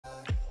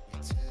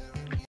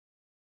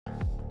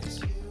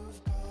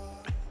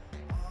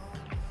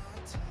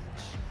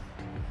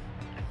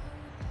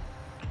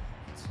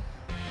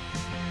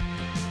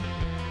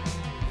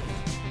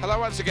Hello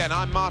once again,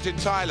 I'm Martin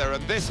Tyler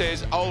and this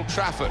is Old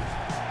Trafford.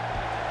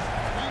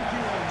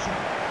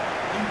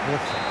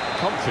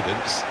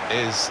 Confidence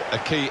is a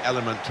key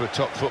element to a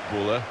top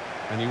footballer,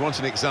 and you want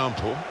an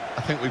example.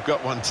 I think we've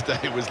got one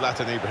today with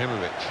Zlatan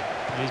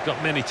Ibrahimovic. He's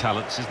got many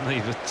talents, isn't he?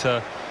 But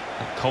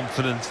that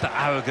confidence, that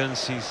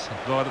arrogance, he's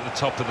right at the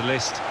top of the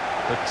list.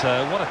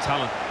 But what a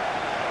talent.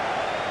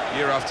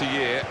 Year after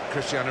year,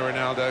 Cristiano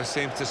Ronaldo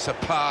seems to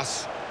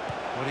surpass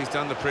what he's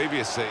done the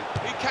previous season.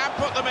 He can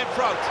put them in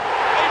front.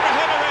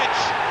 Ibrahimovic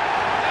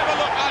never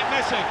looked like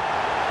missing.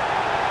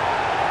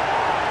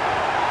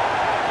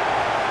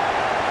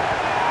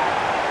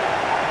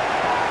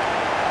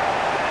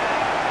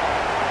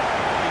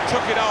 He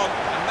took it on,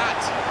 and that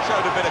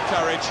showed a bit of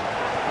courage,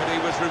 but he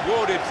was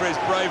rewarded for his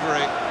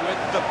bravery with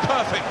the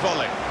perfect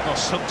volley. Well,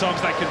 sometimes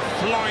they can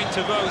fly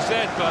into Rose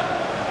Ed, but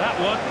that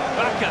one,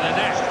 back at the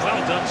net.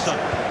 Well done, son.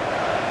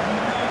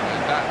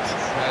 And that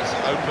has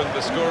opened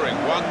the scoring.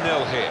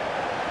 1-0 here.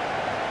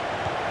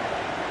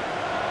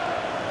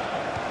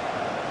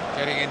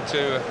 Getting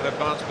into an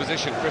advanced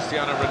position,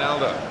 Cristiano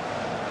Ronaldo.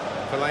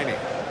 Fellaini.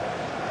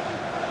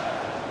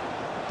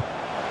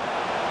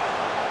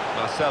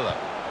 Marcelo.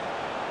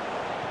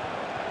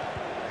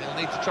 He'll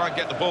need to try and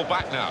get the ball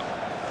back now.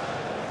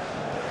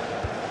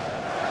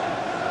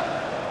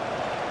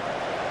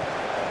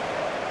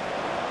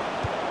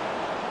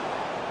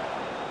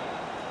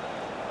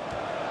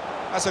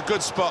 That's a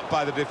good spot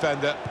by the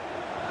defender.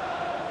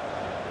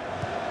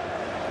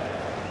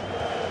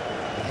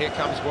 And here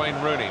comes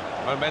Wayne Rooney,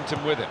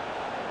 momentum with him.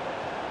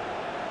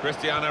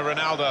 Cristiano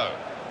Ronaldo.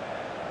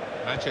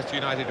 Manchester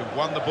United have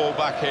won the ball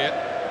back here.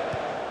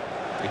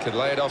 He can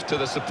lay it off to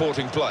the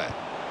supporting player.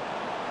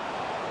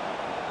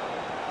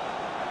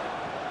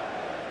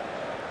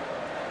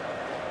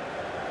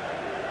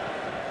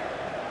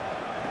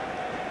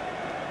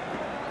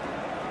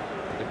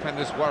 The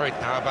defender's worried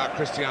now about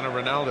Cristiano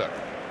Ronaldo.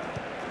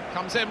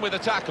 Comes in with a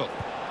tackle.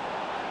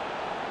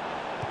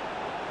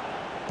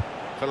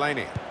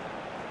 Fellaini.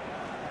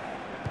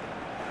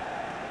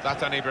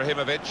 Zlatan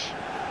Ibrahimovic.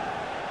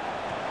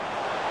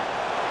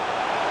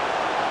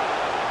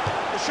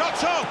 The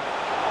shot's on!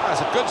 That's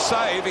a good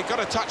save, he got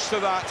a touch to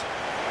that.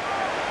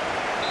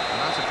 And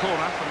that's a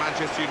corner for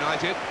Manchester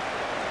United.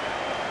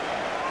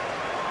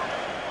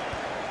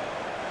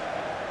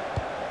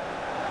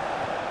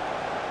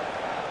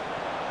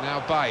 Now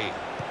Bay.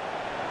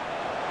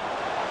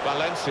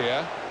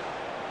 Valencia.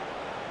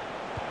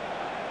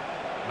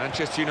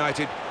 Manchester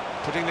United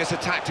putting this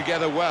attack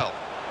together well.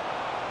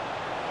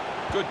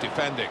 Good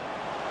defending.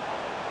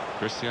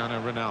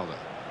 Cristiano Ronaldo.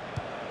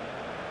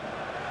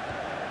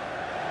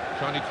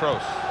 Toni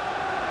Kroos.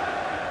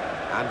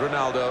 And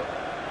Ronaldo.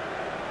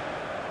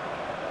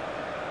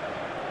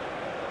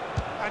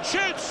 And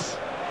shoots!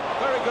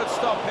 Very good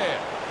stop here.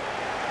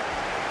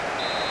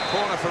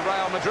 Corner for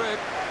Real Madrid.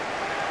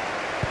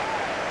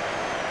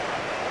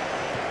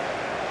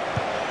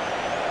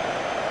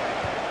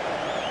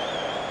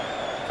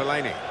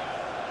 Fellaini.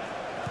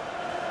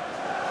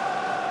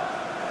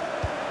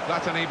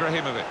 Zlatan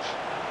Ibrahimovic.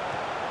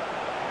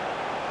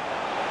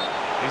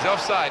 He's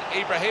offside.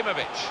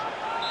 Ibrahimovic.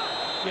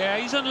 Yeah,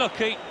 he's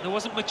unlucky. There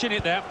wasn't much in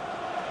it there.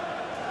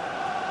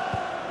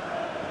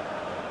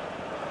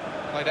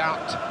 Played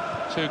out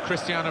to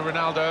Cristiano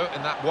Ronaldo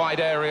in that wide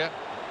area.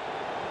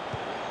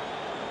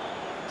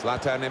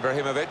 Zlatan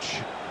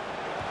Ibrahimovic.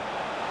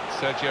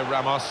 Sergio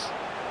Ramos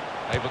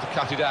able to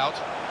cut it out.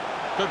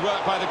 Good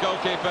work by the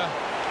goalkeeper.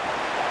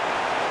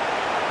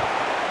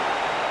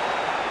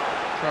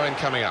 Throw-in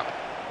coming up.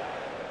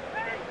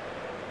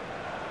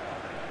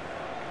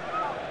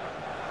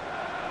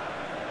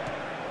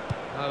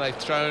 Well, they've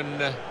thrown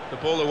the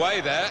ball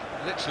away there,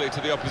 literally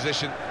to the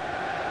opposition.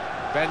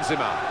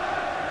 Benzema.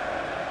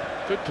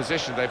 Good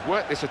position. They've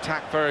worked this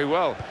attack very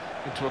well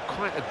into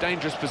quite a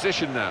dangerous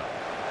position now.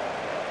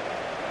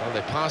 Well,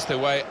 they passed their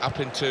way up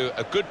into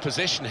a good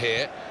position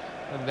here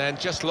and then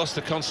just lost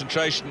the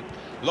concentration,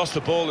 lost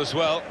the ball as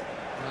well.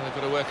 Well, they've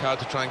got to work hard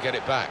to try and get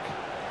it back.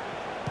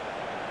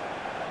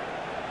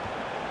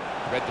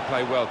 Read the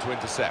play well to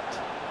intercept.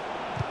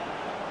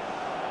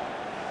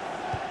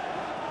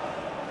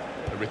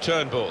 A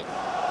return ball.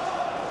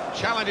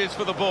 Challenges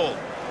for the ball.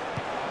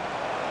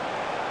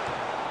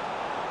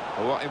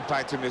 Well, what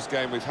impact in this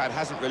game we've had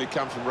hasn't really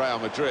come from Real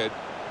Madrid.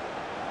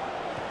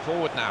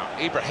 Forward now,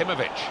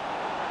 Ibrahimovic.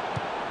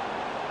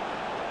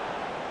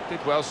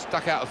 Did well,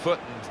 stuck out a foot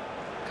and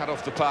cut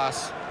off the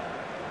pass.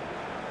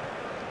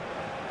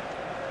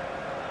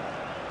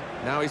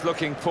 Now he's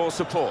looking for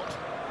support.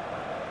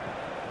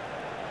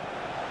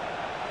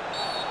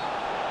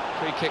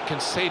 Free kick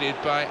conceded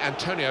by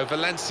Antonio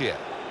Valencia.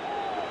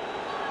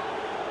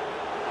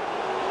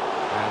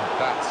 And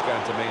that's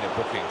going to mean a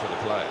booking for the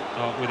player.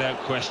 Oh, without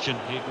question,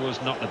 it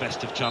was not the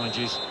best of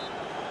challenges.